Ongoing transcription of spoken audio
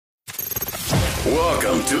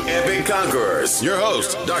Welcome to Epic Conquerors. Your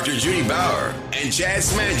host, Dr. Judy Bauer and Chad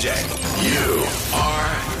Smanjak. You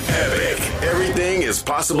are epic. Everything is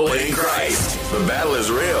possible in Christ. The battle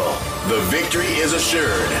is real. The victory is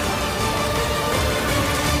assured.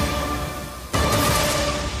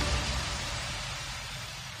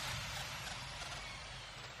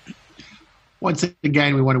 Once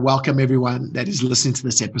again, we want to welcome everyone that is listening to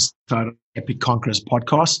this episode of Epic Conquerors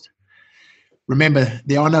podcast. Remember,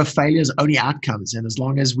 there are no failures, only outcomes. And as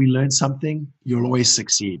long as we learn something, you'll always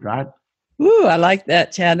succeed, right? Ooh, I like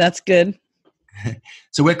that, Chad. That's good.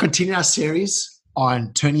 So we're continuing our series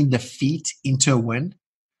on turning defeat into a win.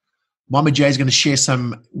 Mama J is going to share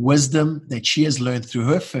some wisdom that she has learned through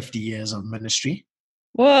her 50 years of ministry.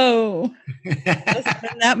 Whoa. That's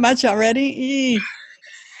been that much already?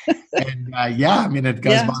 And it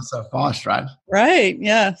goes by so fast, right? Right.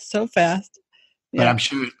 Yeah. So fast. But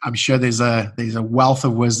I'm sure there's a wealth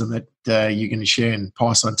of wisdom that you're going to share and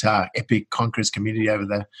pass on to our Epic Conquerors community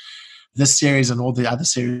over this series and all the other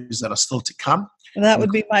series that are still to come. That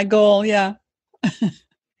would be my goal. Yeah.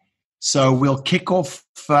 So we'll kick off.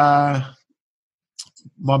 Mom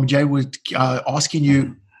J, asking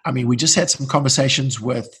you. I mean, we just had some conversations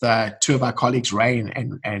with two of our colleagues, Ray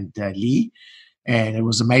and Lee. And it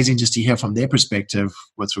was amazing just to hear from their perspective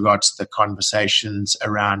with regards to the conversations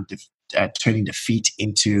around turning defeat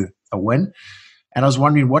into a win. And I was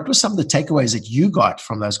wondering, what were some of the takeaways that you got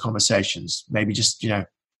from those conversations? Maybe just, a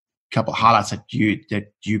couple of highlights that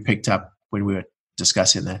you picked up when we were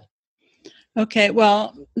discussing that. Okay.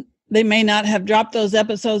 Well, they may not have dropped those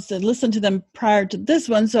episodes to listen to them prior to this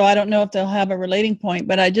one, so I don't know if they'll have a relating point.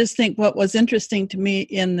 But I just think what was interesting to me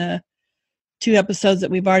in the 2 episodes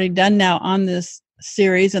that we've already done now on this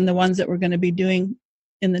series and the ones that we're going to be doing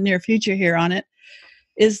in the near future here on it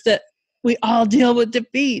is that we all deal with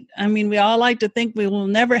defeat. I mean, we all like to think we will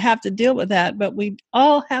never have to deal with that, but we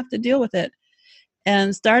all have to deal with it.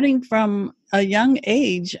 And starting from a young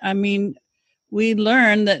age, I mean, we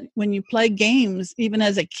learn that when you play games, even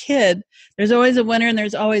as a kid, there's always a winner and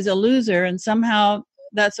there's always a loser. And somehow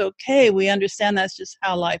that's okay. We understand that's just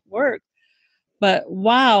how life works. But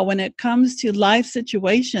wow, when it comes to life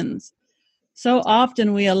situations, so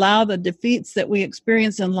often we allow the defeats that we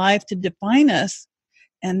experience in life to define us.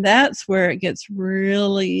 And that's where it gets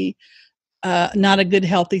really not a good,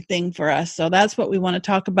 healthy thing for us. So that's what we want to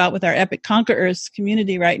talk about with our Epic Conquerors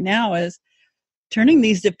community right now is turning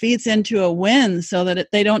these defeats into a win so that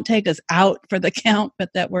they don't take us out for the count, but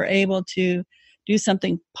that we're able to do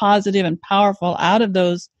something positive and powerful out of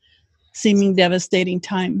those seeming devastating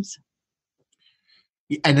times.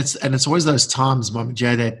 And it's always those times, Mama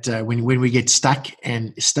J, that when we get stuck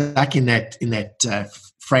in that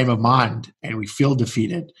frame of mind and we feel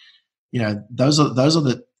defeated, those are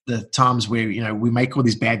the times where we make all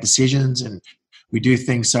these bad decisions and we do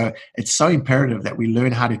things. So it's so imperative that we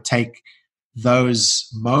learn how to take those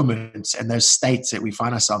moments and those states that we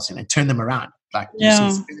find ourselves in and turn them around, turn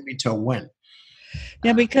them into a win.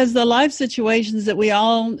 Yeah, because the life situations that we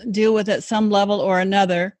all deal with at some level or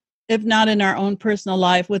another, if not in our own personal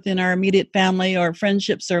life, within our immediate family or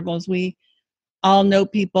friendship circles, we all know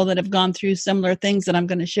people that have gone through similar things that I'm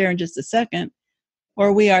going to share in just a second,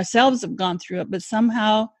 or we ourselves have gone through it. But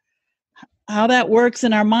somehow, how that works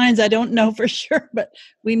in our minds, I don't know for sure, but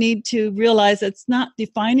we need to realize it's not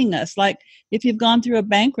defining us. Like if you've gone through a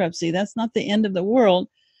bankruptcy, that's not the end of the world.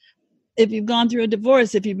 If you've gone through a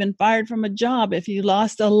divorce, if you've been fired from a job, if you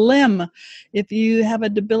lost a limb, if you have a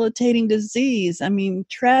debilitating disease,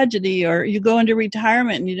 tragedy, or you go into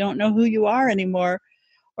retirement and you don't know who you are anymore,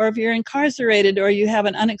 or if you're incarcerated or you have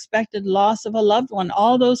an unexpected loss of a loved one,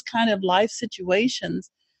 all those kind of life situations,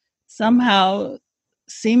 somehow,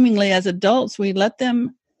 seemingly as adults, we let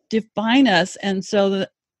them define us. And so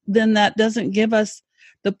then that doesn't give us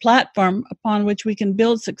the platform upon which we can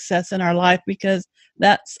build success in our life, because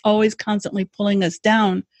that's always constantly pulling us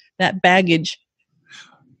down, that baggage.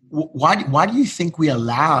 Why do you think we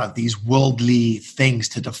allow these worldly things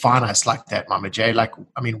to define us like that, Mama J?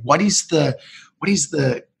 What is the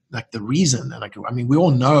reason? We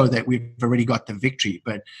all know that we've already got the victory,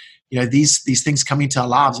 but these things come into our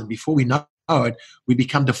lives, and before we know it, we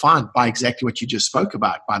become defined by exactly what you just spoke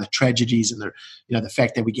about, by the tragedies and the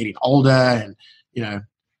fact that we're getting older and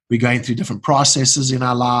we're going through different processes in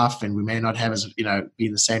our life, and we may not have be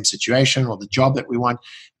in the same situation or the job that we want,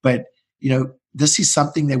 but this is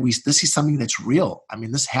something that's real.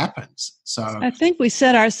 This happens. So I think we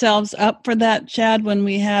set ourselves up for that, Chad, when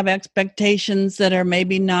we have expectations that are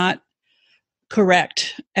maybe not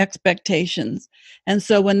correct expectations. And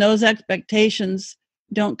so when those expectations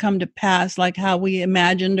don't come to pass like how we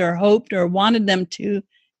imagined or hoped or wanted them to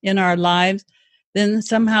in our lives, then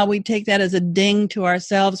somehow we take that as a ding to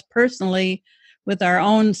ourselves personally with our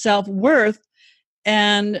own self-worth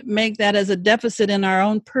and make that as a deficit in our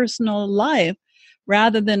own personal life,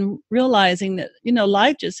 rather than realizing that,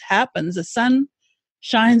 life just happens. The sun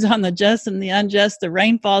shines on the just and the unjust. The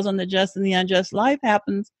rain falls on the just and the unjust. Life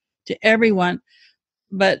happens to everyone.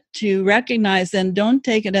 But to recognize, then don't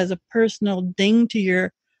take it as a personal ding to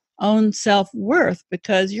your own self-worth,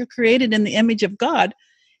 because you're created in the image of God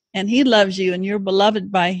and he loves you and you're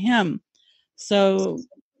beloved by him. So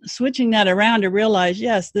switching that around to realize,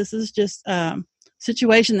 yes, this is just a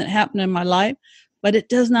situation that happened in my life, but it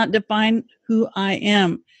does not define who I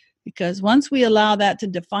am. Because once we allow that to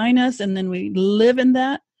define us and then we live in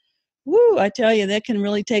that, I tell you, that can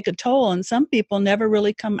really take a toll. And some people never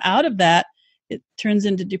really come out of that. It turns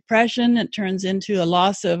into depression. It turns into a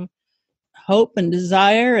loss of hope and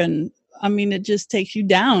desire. And it just takes you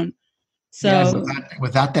down. So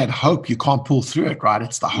without that hope, you can't pull through it, right?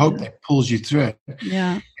 It's the hope that pulls you through it.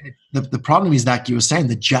 Yeah. The problem is, like you were saying,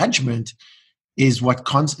 the judgment is what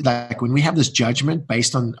like when we have this judgment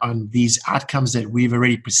based on these outcomes that we've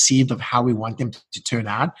already perceived of how we want them to turn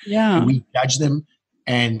out. Yeah. And we judge them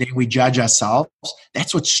and then we judge ourselves.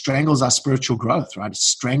 That's what strangles our spiritual growth, right? It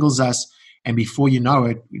strangles us. And before you know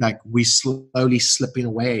it, like we slowly slipping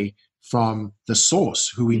away from the source,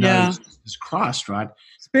 who we know is Christ, right?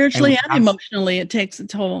 Spiritually and emotionally, it takes a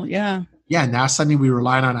toll. Yeah. Yeah. Now suddenly we're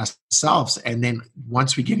relying on ourselves. And then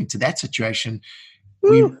once we get into that situation,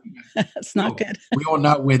 that's not good. We all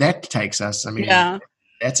know where that takes us.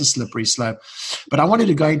 That's a slippery slope. But I wanted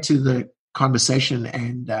to go into the conversation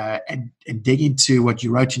and dig into what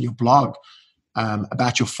you wrote in your blog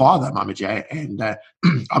about your father, Mama J. And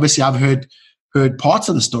obviously, I've heard parts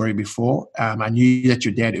of the story before. I knew that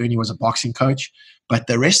your dad, Ernie, was a boxing coach, but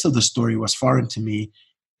the rest of the story was foreign to me.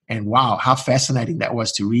 And wow, how fascinating that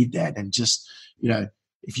was to read that. And just,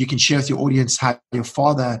 if you can share with your audience how your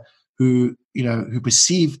father, who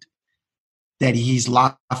perceived that his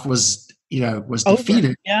life was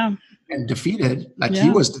defeated, and defeated, like he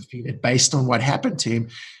was defeated based on what happened to him,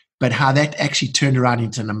 but how that actually turned around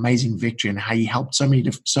into an amazing victory and how he helped so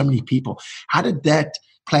many people. How did that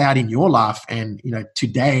play out in your life? And,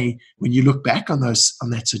 today, when you look back on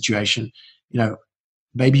that situation,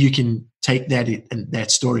 maybe you can take that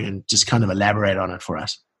story and just kind of elaborate on it for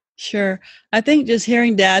us. Sure. I think just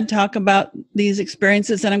hearing Dad talk about these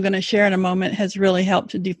experiences that I'm going to share in a moment has really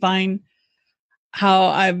helped to define how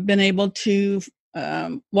I've been able to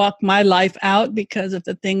walk my life out because of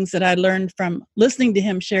the things that I learned from listening to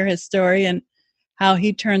him share his story and how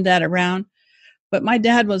he turned that around. But my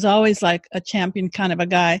dad was always like a champion kind of a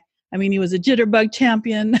guy. He was a jitterbug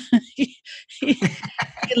champion. he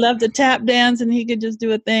loved to tap dance and he could just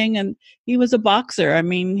do a thing. And he was a boxer.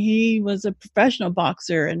 He was a professional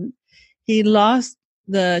boxer, and he lost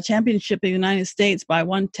the championship of the United States by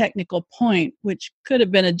one technical point, which could have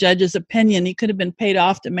been a judge's opinion. He could have been paid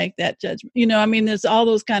off to make that judgment. There's all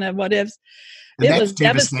those kind of what ifs. It was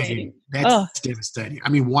devastating. That's devastating.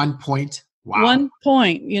 1 point. Wow. 1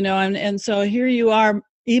 point, and so here you are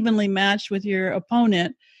evenly matched with your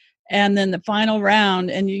opponent. And then the final round,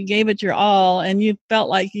 and you gave it your all, and you felt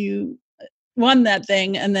like you won that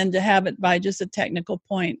thing, and then to have it by just a technical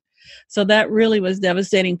point. So that really was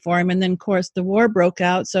devastating for him. And then, of course, the war broke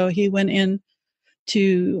out, so he went in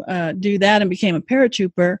to do that and became a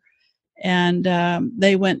paratrooper. And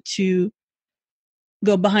they went to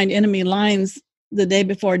go behind enemy lines the day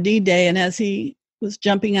before D-Day, and as he was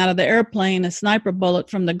jumping out of the airplane, a sniper bullet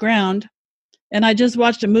from the ground. And I just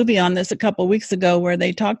watched a movie on this a couple of weeks ago where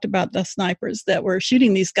they talked about the snipers that were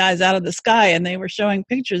shooting these guys out of the sky, and they were showing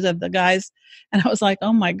pictures of the guys. And I was like,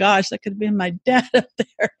 oh my gosh, that could have been my dad up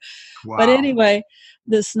there. Wow. But anyway,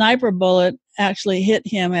 the sniper bullet actually hit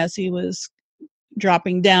him as he was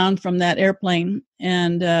dropping down from that airplane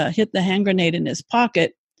and hit the hand grenade in his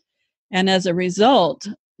pocket. And as a result,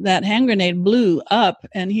 that hand grenade blew up,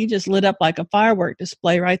 and he just lit up like a firework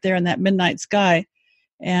display right there in that midnight sky.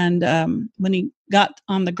 And when he got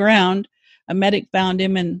on the ground, a medic found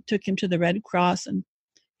him and took him to the Red Cross. And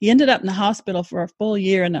he ended up in the hospital for a full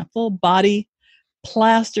year in a full body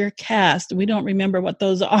plaster cast. We don't remember what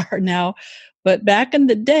those are now. But back in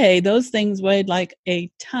the day, those things weighed like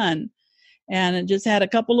a ton. And it just had a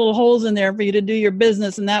couple little holes in there for you to do your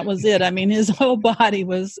business. And that was it. His whole body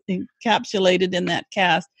was encapsulated in that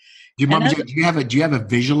cast. Do you have a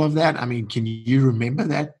visual of that? Can you remember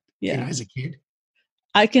that as a kid?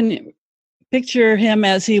 I can picture him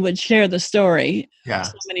as he would share the story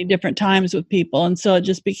so many different times with people. And so it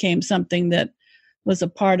just became something that was a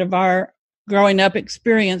part of our growing up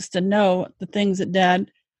experience to know the things that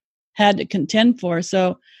Dad had to contend for.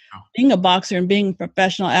 So being a boxer and being a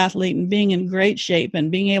professional athlete and being in great shape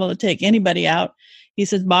and being able to take anybody out. He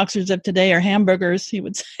says boxers of today are hamburgers, he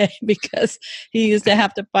would say, because he used to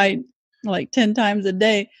have to fight like 10 times a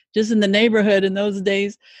day just in the neighborhood in those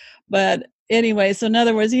days. But anyway, so in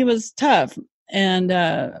other words, he was tough. And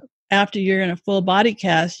after you're in a full body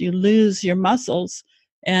cast, you lose your muscles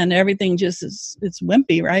and everything just is, it's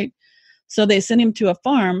wimpy, right? So they sent him to a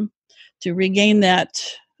farm to regain that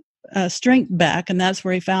strength back. And that's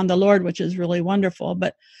where he found the Lord, which is really wonderful.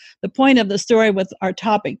 But the point of the story with our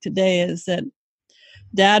topic today is that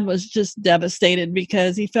Dad was just devastated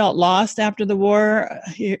because he felt lost after the war.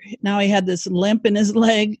 Now he had this limp in his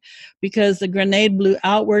leg because the grenade blew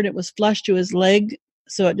outward. It was flush to his leg,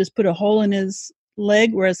 so it just put a hole in his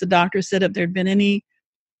leg, whereas the doctor said if there'd been any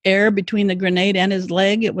air between the grenade and his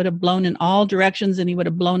leg, it would have blown in all directions and he would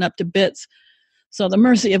have blown up to bits. So the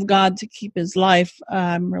mercy of God to keep his life,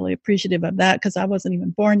 I'm really appreciative of that because I wasn't even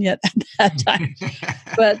born yet at that time.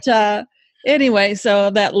 But anyway, so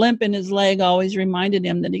that limp in his leg always reminded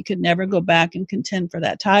him that he could never go back and contend for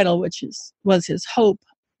that title, which was his hope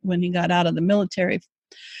when he got out of the military.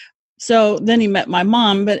 So then he met my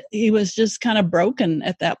mom, but he was just kind of broken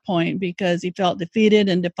at that point because he felt defeated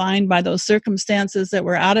and defined by those circumstances that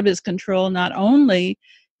were out of his control, not only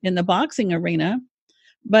in the boxing arena,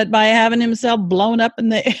 but by having himself blown up in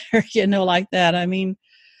the air, like that. I mean,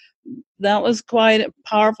 that was quite a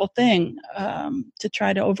powerful thing to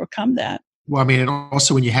try to overcome that. Well, I mean, and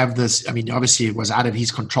also when you have this, I mean, obviously it was out of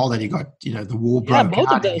his control that he got, the war broke out. Yeah,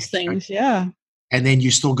 both of those things, yeah. And then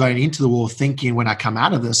you're still going into the war thinking, when I come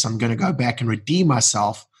out of this, I'm going to go back and redeem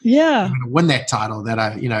myself. Yeah. I'm going to win that title that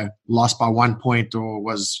I, lost by 1 point or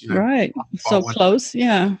was, right. So close,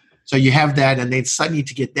 yeah. So you have that, and then suddenly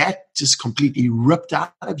to get that just completely ripped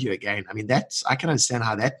out of you again. I mean, I can understand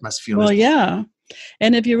how that must feel. Well, yeah.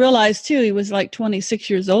 And if you realize, too, he was like 26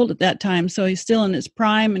 years old at that time. So he's still in his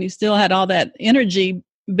prime, and he still had all that energy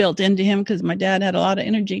built into him because my dad had a lot of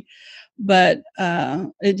energy. But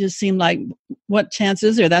it just seemed like, what chance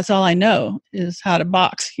is there? That's all I know is how to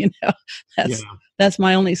box. That's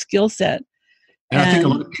my only skill set. And I think a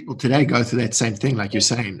lot of people today go through that same thing, like you're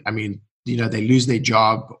saying. I mean, they lose their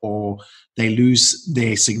job or they lose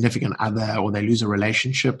their significant other or they lose a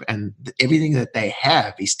relationship, and everything that they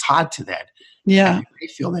have is tied to that. Yeah. And they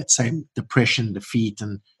feel that same depression, defeat,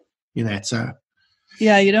 and, so.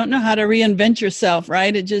 Yeah, you don't know how to reinvent yourself,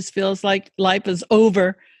 right? It just feels like life is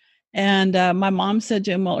over. And my mom said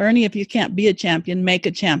to him, well, Ernie, if you can't be a champion, make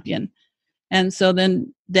a champion. And so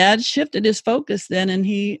then Dad shifted his focus then.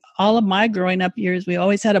 And all of my growing up years, we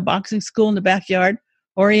always had a boxing school in the backyard,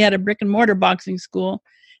 or he had a brick and mortar boxing school.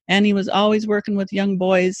 And he was always working with young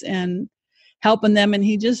boys and helping them. And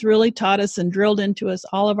he just really taught us and drilled into us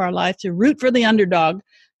all of our life to root for the underdog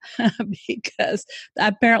because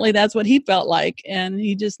apparently that's what he felt like. And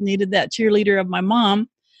he just needed that cheerleader of my mom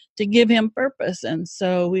to give him purpose. And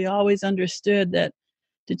so we always understood that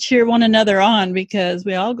to cheer one another on, because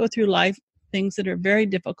we all go through life things that are very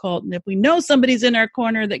difficult. And if we know somebody's in our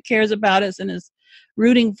corner that cares about us and is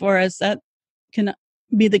rooting for us, that can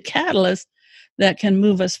be the catalyst that can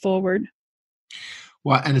move us forward.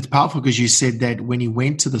 Well, and it's powerful because you said that when he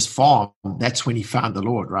went to this farm, that's when he found the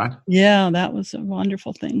Lord, right? Yeah, that was a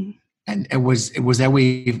wonderful thing. And was that where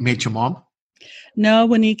you met your mom? No,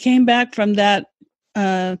 when he came back from that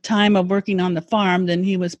time of working on the farm, then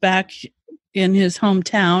he was back in his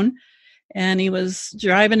hometown, and he was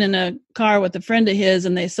driving in a car with a friend of his,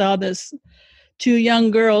 and they saw this two young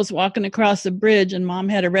girls walking across the bridge, and Mom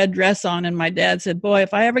had a red dress on, and my dad said, boy,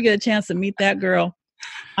 if I ever get a chance to meet that girl,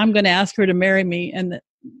 I'm going to ask her to marry me. And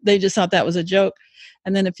they just thought that was a joke.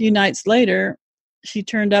 And then a few nights later, she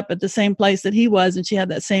turned up at the same place that he was, and she had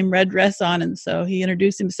that same red dress on, and so he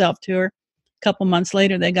introduced himself to her. A couple months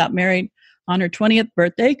later, they got married on her 20th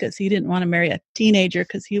birthday because he didn't want to marry a teenager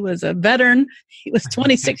because he was a veteran. He was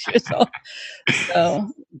 26 years old.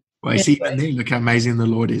 So, well, you see, even then, look how amazing the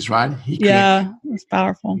Lord is, right? It's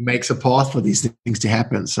powerful. He makes a path for these things to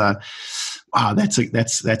happen. So, wow, that's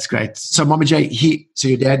great. So, Mama J, so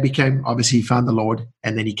your dad obviously he found the Lord,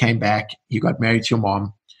 and then he came back. You got married to your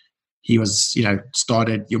mom. He was,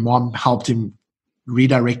 your mom helped him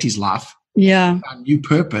redirect his life. Yeah. A new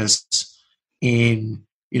purpose in,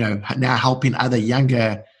 now helping other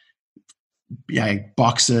younger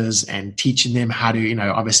boxers and teaching them how to,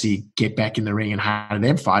 obviously get back in the ring and how to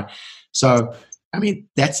them fight. So, I mean,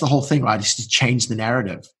 that's the whole thing, right? Is to change the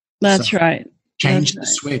narrative. That's right. Change the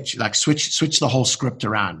switch, like switch the whole script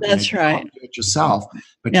around. That's right. Do it yourself,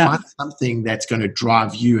 but find something that's going to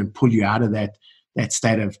drive you and pull you out of that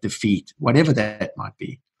state of defeat, whatever that might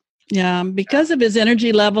be. Yeah, because of his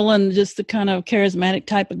energy level and just the kind of charismatic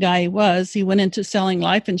type of guy he was, he went into selling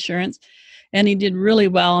life insurance, and he did really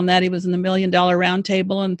well on that. He was in the $1 Million Round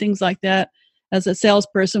Table and things like that as a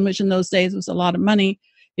salesperson, which in those days was a lot of money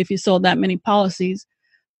if you sold that many policies.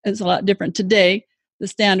 It's a lot different today, the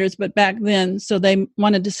standards, but back then, so they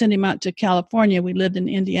wanted to send him out to California. We lived in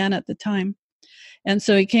Indiana at the time. And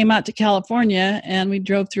so he came out to California, and we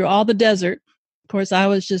drove through all the desert. Of course, I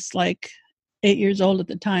was just like 8 years old at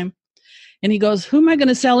the time. And he goes, who am I going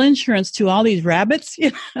to sell insurance to? All these rabbits?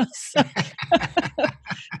 So,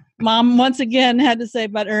 Mom, once again, had to say,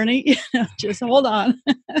 but Ernie, just hold on.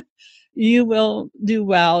 You will do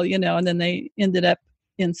well, And then they ended up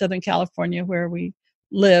in Southern California where we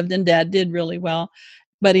lived, and Dad did really well.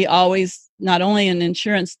 But he always, not only in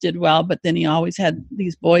insurance, did well, but then he always had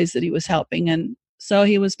these boys that he was helping. And so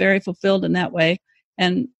he was very fulfilled in that way.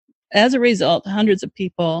 And as a result, hundreds of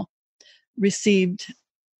people received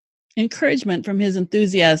encouragement from his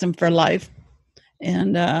enthusiasm for life.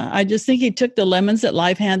 And I just think he took the lemons that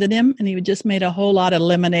life handed him, and he just made a whole lot of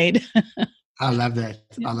lemonade. I love that.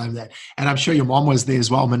 Yeah. I love that. And I'm sure your mom was there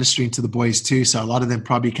as well, ministering to the boys too. So a lot of them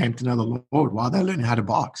probably came to know the Lord while they're learning how to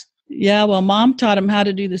box. Yeah, well, Mom taught him how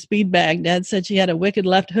to do the speed bag. Dad said she had a wicked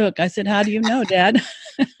left hook. I said, how do you know, Dad?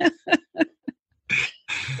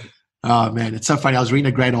 Oh man, it's so funny. I was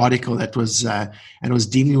reading a great article that was, and it was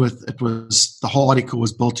dealing with, the whole article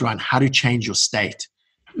was built around how to change your state.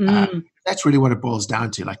 That's really what it boils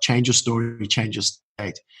down to. Like, change your story, change your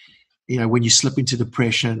state. When you slip into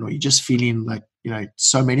depression, or you're just feeling like,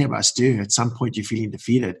 so many of us do, at some point you're feeling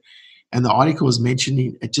defeated. And the article was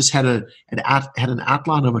mentioning, it just had an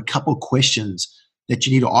outline of a couple of questions that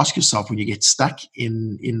you need to ask yourself when you get stuck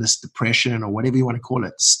in this depression, or whatever you want to call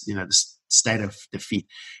it, this state of defeat.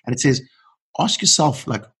 And it says, ask yourself,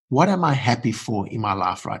 like, what am I happy for in my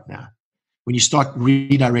life right now? When you start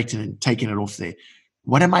redirecting and taking it off there,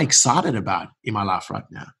 what am I excited about in my life right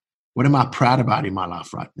now? What am I proud about in my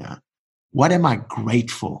life right now? What am I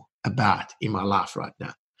grateful about in my life right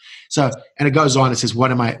now? So, and it goes on, it says,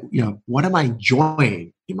 what am I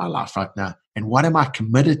enjoying in my life right now? And what am I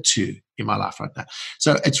committed to in my life right now?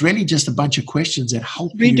 So it's really just a bunch of questions that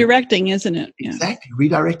help redirecting, isn't it? Yeah. Exactly.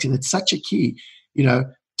 Redirecting. It's such a key. The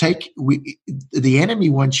enemy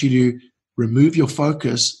wants you to remove your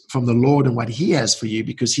focus from the Lord and what he has for you,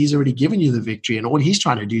 because he's already given you the victory. And all he's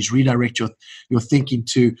trying to do is redirect your thinking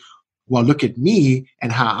to, well, look at me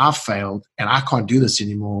and how I failed, and I can't do this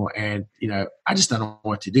anymore. And, I just don't know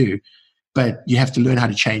what to do. But you have to learn how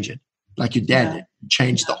to change it. Like your dad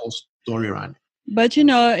changed the whole story around. But,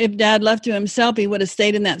 if Dad left to himself, he would have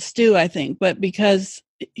stayed in that stew, I think. But because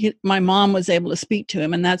my mom was able to speak to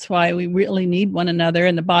him, and that's why we really need one another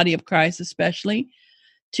in the body of Christ, especially,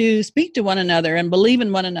 to speak to one another and believe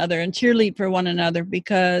in one another and cheerlead for one another,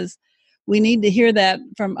 because we need to hear that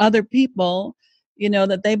from other people,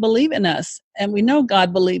 that they believe in us. And we know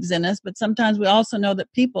God believes in us, but sometimes we also know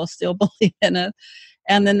that people still believe in us.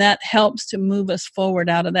 And then that helps to move us forward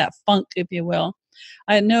out of that funk, if you will.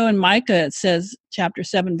 I know in Micah, it says, chapter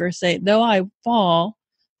 7, verse 8, though I fall,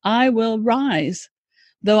 I will rise.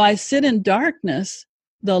 Though I sit in darkness,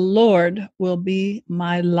 the Lord will be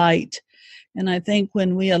my light. And I think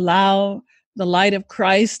when we allow the light of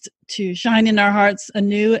Christ to shine in our hearts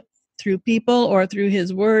anew through people or through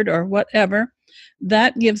his word or whatever,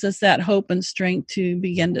 that gives us that hope and strength to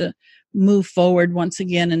begin to move forward once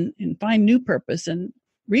again and find new purpose and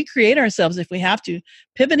recreate ourselves if we have to.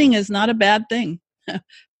 Pivoting is not a bad thing.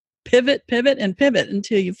 Pivot, and pivot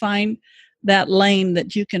until you find that lane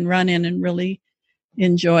that you can run in and really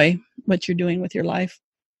enjoy what you're doing with your life.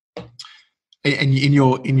 And in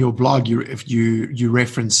your blog, you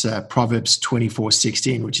reference Proverbs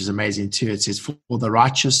 24:16, which is amazing too. It says, "For the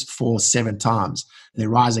righteous fall 7 times, they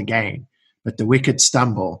rise again, but the wicked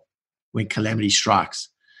stumble when calamity strikes."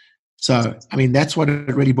 So, that's what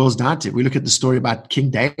it really boils down to. We look at the story about King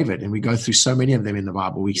David, and we go through so many of them in the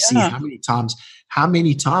Bible. We see how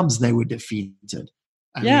many times they were defeated.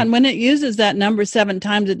 And when it uses that number 7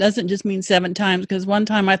 times, it doesn't just mean 7 times, because one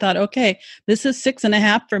time I thought, okay, this is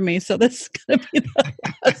 6.5 for me, so this is going to be the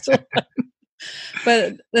last one.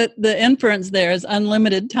 But the inference there is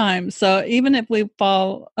unlimited time. So even if we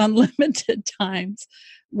fall unlimited times,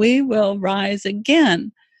 we will rise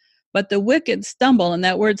again. But the wicked stumble, and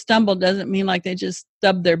that word stumble doesn't mean like they just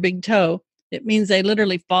stub their big toe. It means they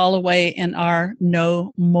literally fall away and are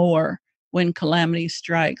no more when calamity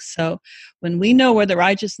strikes. So when we know we're the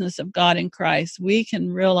righteousness of God in Christ, we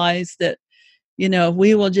can realize that,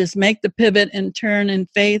 we will just make the pivot and turn in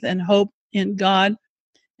faith and hope in God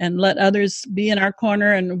and let others be in our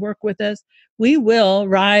corner and work with us. we will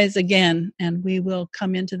rise again, and we will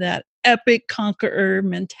come into that epic conqueror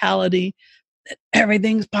mentality that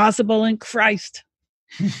everything's possible in Christ.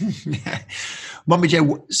 Mama J,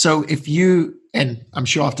 so if you, and I'm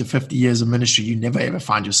sure after 50 years of ministry, you never ever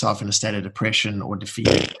find yourself in a state of depression or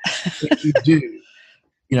defeat. If you do,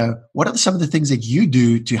 what are some of the things that you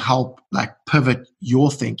do to help like pivot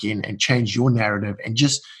your thinking and change your narrative and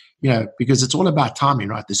just, because it's all about timing,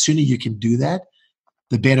 right? The sooner you can do that,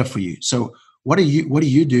 the better for you. So what do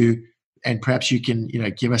you do? And perhaps you can,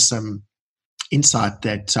 give us some insight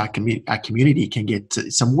that our community can get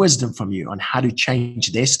some wisdom from you on how to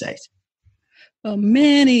change their state. Well,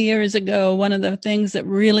 many years ago, one of the things that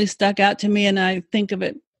really stuck out to me, and I think of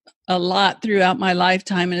it a lot throughout my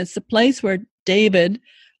lifetime, and it's the place where David,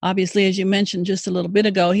 obviously, as you mentioned just a little bit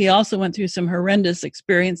ago, he also went through some horrendous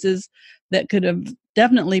experiences that could have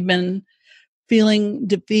definitely been feeling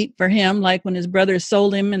defeat for him, like when his brothers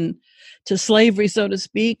sold him and to slavery, so to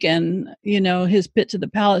speak, and, his pit to the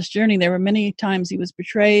palace journey. There were many times he was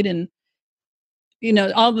betrayed and,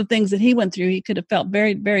 all the things that he went through, he could have felt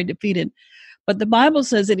very, very defeated. But the Bible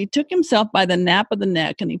says that he took himself by the nape of the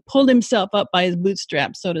neck and he pulled himself up by his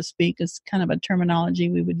bootstraps, so to speak, is kind of a terminology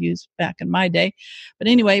we would use back in my day. But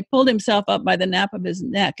anyway, he pulled himself up by the nape of his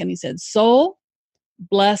neck and he said, "Soul,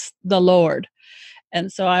 bless the Lord." And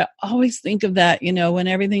so I always think of that, when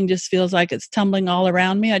everything just feels like it's tumbling all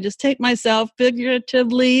around me, I just take myself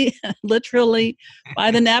figuratively, literally by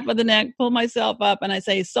the nape of the neck, pull myself up and I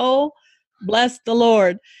say, "Soul, bless the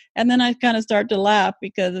Lord." And then I kind of start to laugh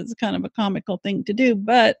because it's kind of a comical thing to do.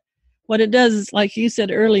 But what it does is, like you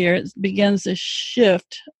said earlier, it begins to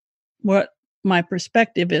shift what my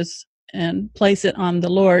perspective is and place it on the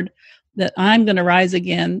Lord, that I'm going to rise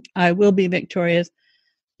again. I will be victorious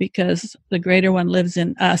because the greater one lives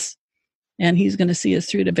in us and he's going to see us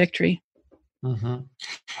through to victory. Mm-hmm.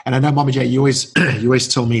 And I know, Mama J, you always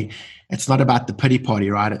tell me it's not about the pity party,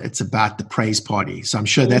 right? It's about the praise party. So I'm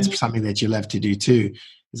sure that's something that you love to do too.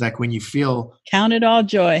 It's like when you feel... Count it all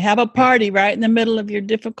joy. Have a party right in the middle of your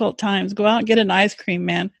difficult times. Go out and get an ice cream,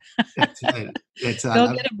 man. Go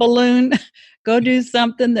get a balloon. Go do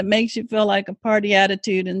something that makes you feel like a party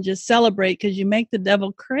attitude and just celebrate, because you make the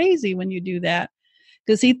devil crazy when you do that.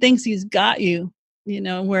 Because he thinks he's got you,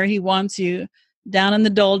 where he wants you, down in the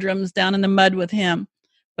doldrums, down in the mud with him.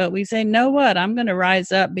 But we say, "No, what? I'm going to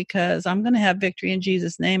rise up because I'm going to have victory in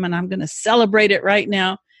Jesus' name, and I'm going to celebrate it right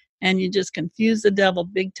now." And you just confuse the devil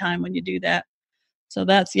big time when you do that. So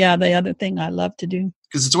that's, the other thing I love to do.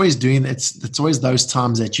 Because it's always those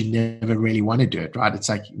times that you never really want to do it, right? It's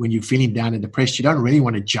like when you're feeling down and depressed, you don't really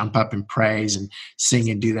want to jump up and praise and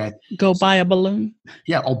sing and do that. Go buy a balloon.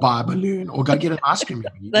 Yeah, or buy a balloon, or go get an ice cream.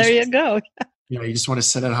 There you go. You just want to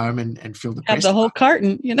sit at home and feel depressed. Have the whole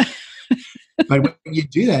carton, But when you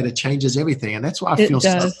do that, it changes everything. And that's why I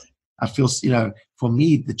feel, for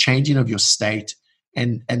me, the changing of your state,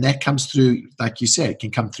 and that comes through, like you said, it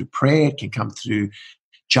can come through prayer, it can come through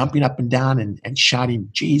jumping up and down and shouting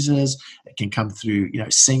Jesus. It can come through,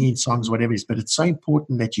 singing songs, whatever it is. But it's so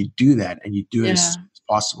important that you do that and you do it as soon as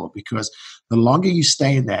possible, because the longer you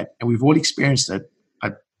stay in that, and we've all experienced it,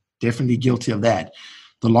 I'm definitely guilty of that.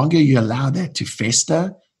 The longer you allow that to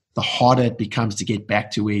fester, the harder it becomes to get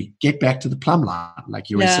back to the plumb line, like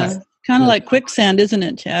you were saying. Kind of like quicksand, isn't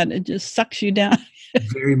it, Chad? It just sucks you down.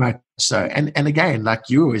 Very much so. And again, like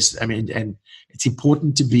you always, and it's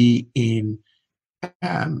important to be in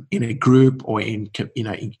a group or in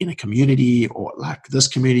a community, or like this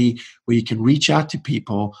community, where you can reach out to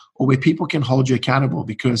people, or where people can hold you accountable,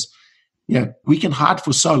 because we can hide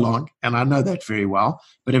for so long, and I know that very well,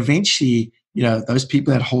 but eventually those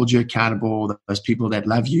people that hold you accountable, those people that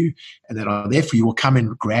love you and that are there for you, will come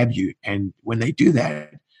and grab you, and when they do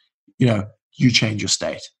that, you change your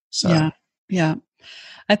state. So yeah.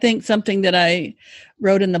 I think something that I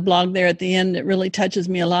wrote in the blog there at the end that really touches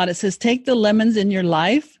me a lot, it says, take the lemons in your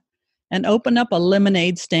life and open up a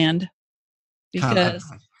lemonade stand, because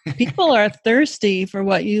people are thirsty for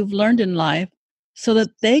what you've learned in life so that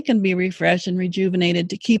they can be refreshed and rejuvenated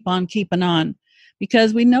to keep on keeping on,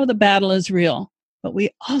 because we know the battle is real, but we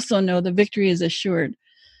also know the victory is assured.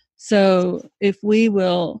 So if we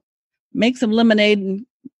will make some lemonade and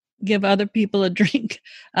give other people a drink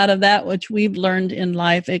out of that which we've learned in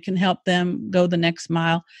life, it can help them go the next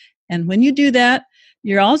mile. And when you do that,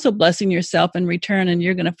 you're also blessing yourself in return, and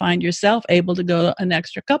you're going to find yourself able to go an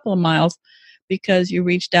extra couple of miles because you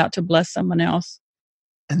reached out to bless someone else.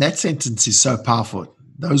 And that sentence is so powerful.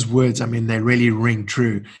 Those words, they really ring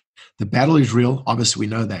true. The battle is real. Obviously, we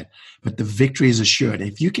know that, but the victory is assured.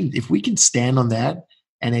 If we can stand on that,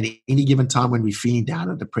 and at any given time when we're feeling down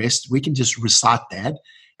or depressed, we can just recite that,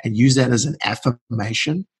 and use that as an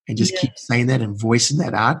affirmation and just keep saying that and voicing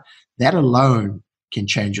that out, that alone can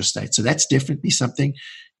change your state. So that's definitely something,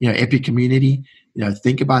 Epic Community,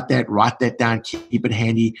 think about that, write that down, keep it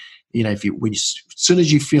handy. As soon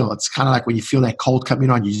as you feel, it's kind of like when you feel that cold coming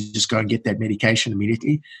on, you just go and get that medication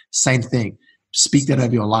immediately. Same thing. Speak that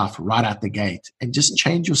over your life right out the gate and just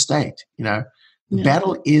change your state. The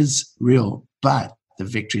battle is real, but the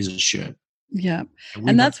victory is assured. Yeah.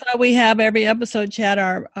 And that's why we have every episode, Chad,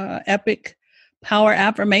 our epic power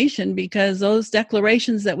affirmation, because those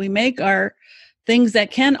declarations that we make are things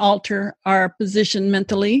that can alter our position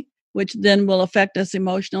mentally, which then will affect us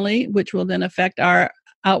emotionally, which will then affect our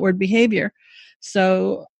outward behavior.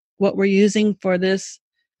 So what we're using for this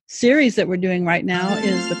series that we're doing right now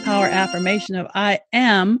is the power affirmation of I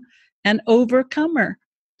am an overcomer,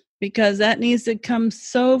 because that needs to come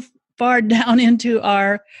so far down into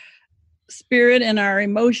our spirit and our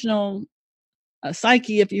emotional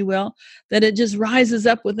psyche, if you will, that it just rises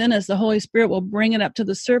up within us. The Holy Spirit will bring it up to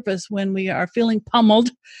the surface when we are feeling pummeled,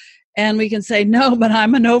 and we can say, no, but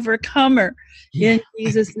I'm an overcomer in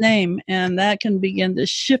Jesus' name. And that can begin to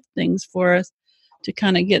shift things for us to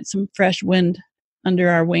kind of get some fresh wind under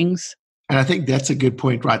our wings. And I think that's a good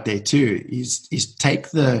point right there too, is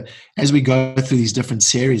as we go through these different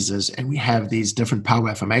series and we have these different power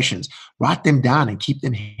affirmations, write them down and keep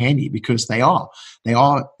them handy, because you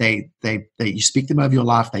speak them over your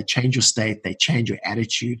life, they change your state, they change your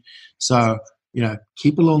attitude. So,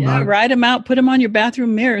 keep a little note. Write them out, put them on your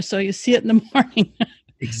bathroom mirror so you see it in the morning.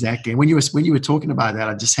 Exactly. And when you were talking about that,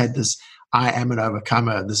 I just had this, I am an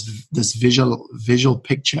overcomer, this visual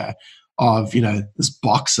picture of, this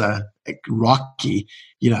boxer, like Rocky,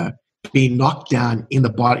 being knocked down in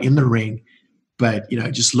the ring, but,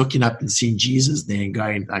 just looking up and seeing Jesus there and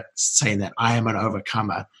going, like, saying that I am an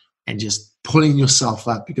overcomer, and just pulling yourself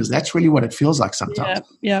up, because that's really what it feels like sometimes.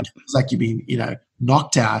 Yeah. It feels like you've been,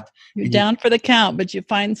 knocked out. You're down for the count, but you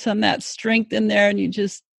find that strength in there and you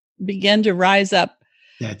just begin to rise up.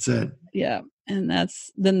 That's it. Yeah. And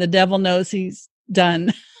then the devil knows he's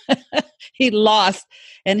done. He lost,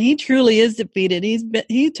 and he truly is defeated.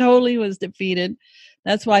 He totally was defeated.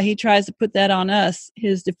 That's why he tries to put that on us,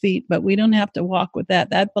 his defeat, but we don't have to walk with that.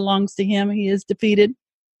 That belongs to him. He is defeated.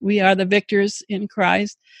 We are the victors in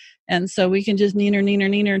Christ. And so we can just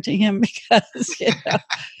neener to him, because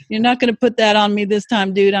you're not going to put that on me this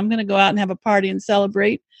time, dude. I'm going to go out and have a party and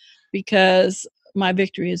celebrate, because my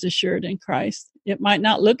victory is assured in Christ. It might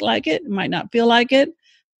not look like it. It might not feel like it,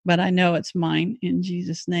 but I know it's mine in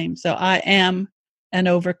Jesus' name. So I am an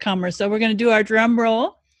overcomer. So we're going to do our drum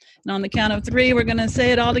roll. And on the count of 3, we're going to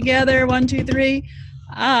say it all together. 1, 2, 3.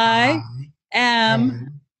 I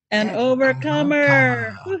am an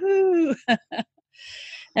overcomer. Woohoo!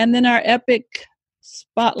 And then our epic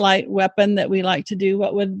spotlight weapon that we like to do.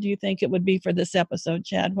 What would you think it would be for this episode,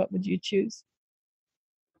 Chad? What would you choose?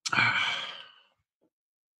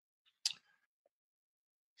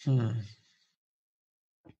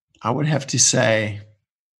 I would have to say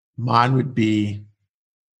mine would be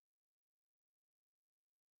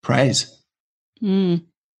praise.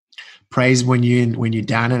 Praise when you're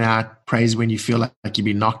down and out. Praise when you feel like you've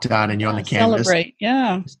been knocked out and you're on the canvas. Celebrate,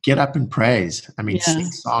 just get up and praise. I mean,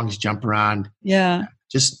 sing songs, jump around. Yeah,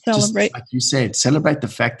 just celebrate. Just like you said, celebrate the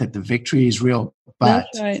fact that the victory is real, but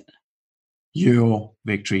that's right. Your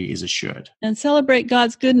victory is assured. And celebrate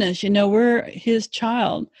God's goodness. We're his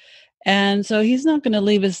child. And so he's not going to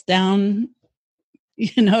leave us down,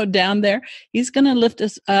 down there. He's going to lift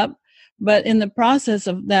us up. But in the process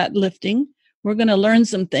of that lifting, we're going to learn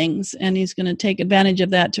some things, and he's going to take advantage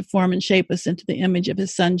of that to form and shape us into the image of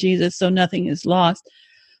his son, Jesus, so nothing is lost.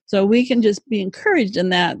 So we can just be encouraged in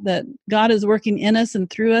that God is working in us and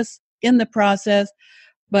through us in the process.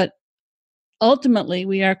 But ultimately,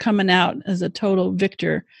 we are coming out as a total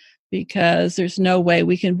victor, because there's no way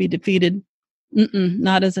we can be defeated.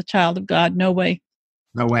 Not as a child of God. No way.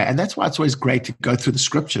 No way. And that's why it's always great to go through the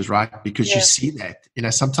scriptures, right? Because you see that,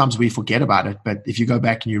 sometimes we forget about it, but if you go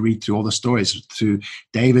back and you read through all the stories, through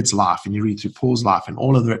David's life, and you read through Paul's life, and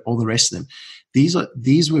all the rest of them,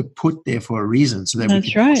 these were put there for a reason, so that we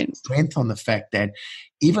can put strength on the fact that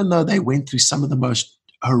even though they went through some of the most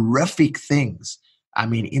horrific things,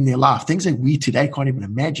 in their life, things that we today can't even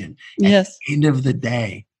imagine, at the end of the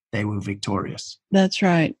day, they were victorious. That's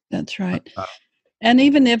right. That's right. And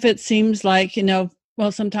even if it seems like,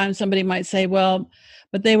 sometimes somebody might say, well,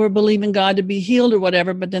 but they were believing God to be healed or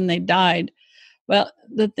whatever, but then they died. Well,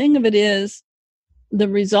 the thing of it is, the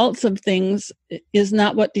results of things is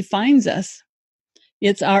not what defines us.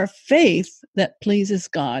 It's our faith that pleases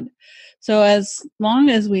God. So as long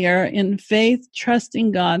as we are in faith,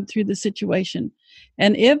 trusting God through the situation,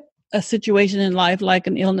 And if a situation in life like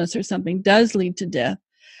an illness or something does lead to death,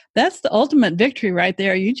 that's the ultimate victory right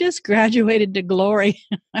there. You just graduated to glory.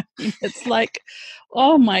 I mean, it's like,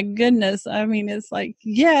 oh my goodness. I mean, it's like,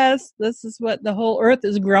 yes, this is what the whole earth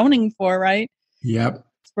is groaning for, right? Yep.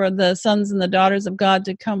 For the sons and the daughters of God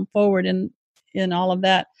to come forward in all of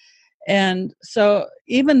that. And so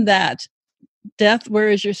even that, death, where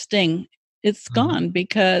is your sting? It's gone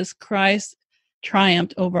because Christ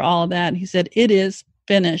triumphed over all of that. He said, it is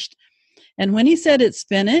finished. And when he said it's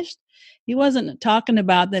finished, he wasn't talking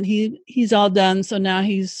about that he's all done, so now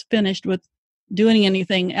he's finished with doing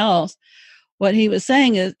anything else. What he was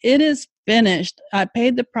saying is, it is finished. I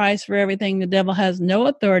paid the price for everything. The devil has no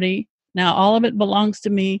authority. Now all of it belongs to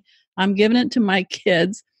me. I'm giving it to my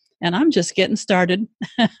kids, and I'm just getting started.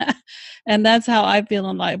 And that's how I feel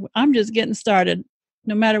in life. I'm just getting started.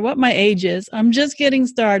 No matter what my age is, I'm just getting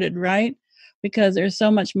started, right? Because there's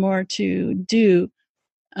so much more to do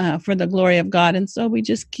for the glory of God. And so we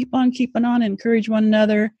just keep on keeping on, encourage one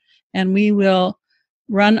another, and we will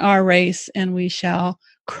run our race, and we shall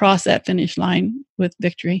cross that finish line with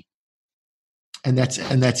victory. And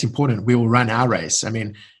that's important. We will run our race. I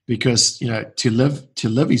mean, because to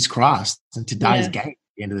live is Christ, and to die is gain at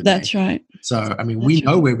the end of the day. That's right. So I mean, we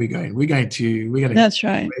know where we're going. We're going to that's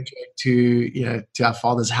right. to our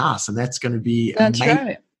Father's house, and that's going to be that's amazing.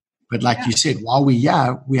 Right. But like you said, while we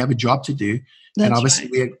have a job to do. That's and obviously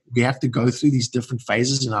right. we have to go through these different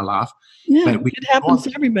phases in our life. Yeah, but it happens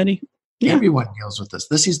to everybody. Yeah. Everyone deals with this.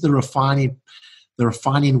 This is the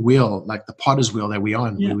refining wheel, like the potter's wheel that we're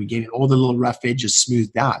on, where we're getting all the little rough edges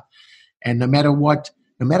smoothed out. And no matter what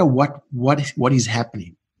is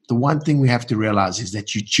happening, the one thing we have to realize is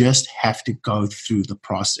that you just have to go through the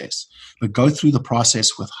process. But go through the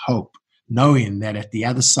process with hope, knowing that at the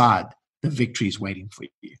other side, the victory is waiting for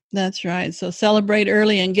you. That's right. So celebrate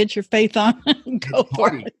early and get your faith on. Go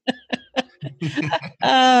for it.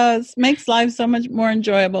 It makes life so much more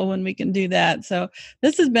enjoyable when we can do that. So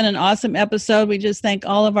this has been an awesome episode. We just thank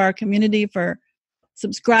all of our community for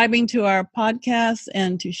subscribing to our podcast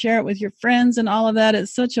and to share it with your friends and all of that.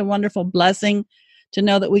 It's such a wonderful blessing to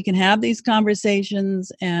know that we can have these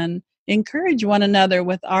conversations and encourage one another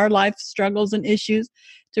with our life struggles and issues,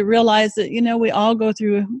 to realize that, we all go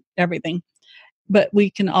through everything, but we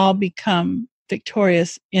can all become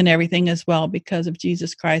victorious in everything as well because of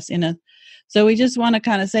Jesus Christ in us. So we just want to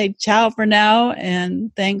kind of say ciao for now.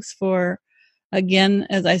 And thanks for, again,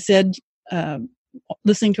 as I said,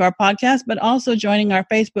 listening to our podcast, but also joining our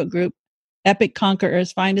Facebook group, Epic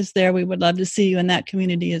Conquerors. Find us there. We would love to see you in that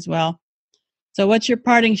community as well. So what's your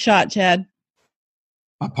parting shot, Chad?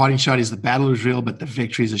 My parting shot is, the battle is real, but the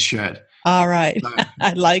victory is assured. All right. So,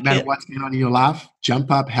 I like it. No matter what's going on in your life,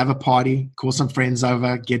 jump up, have a party, call some friends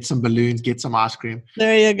over, get some balloons, get some ice cream.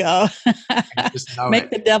 There you go. Just know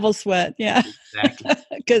Make the devil sweat. Yeah. Exactly.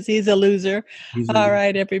 Because he's a loser. All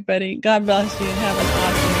right, everybody. God bless you. Have an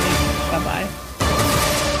awesome week. Bye-bye.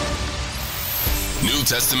 New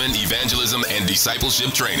Testament evangelism and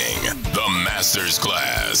discipleship training. The Master's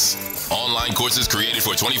Class. Online courses created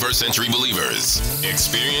for 21st century believers.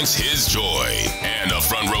 Experience His joy and a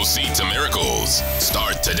front row seat to miracles.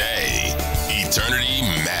 Start today. Eternity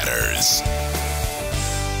matters.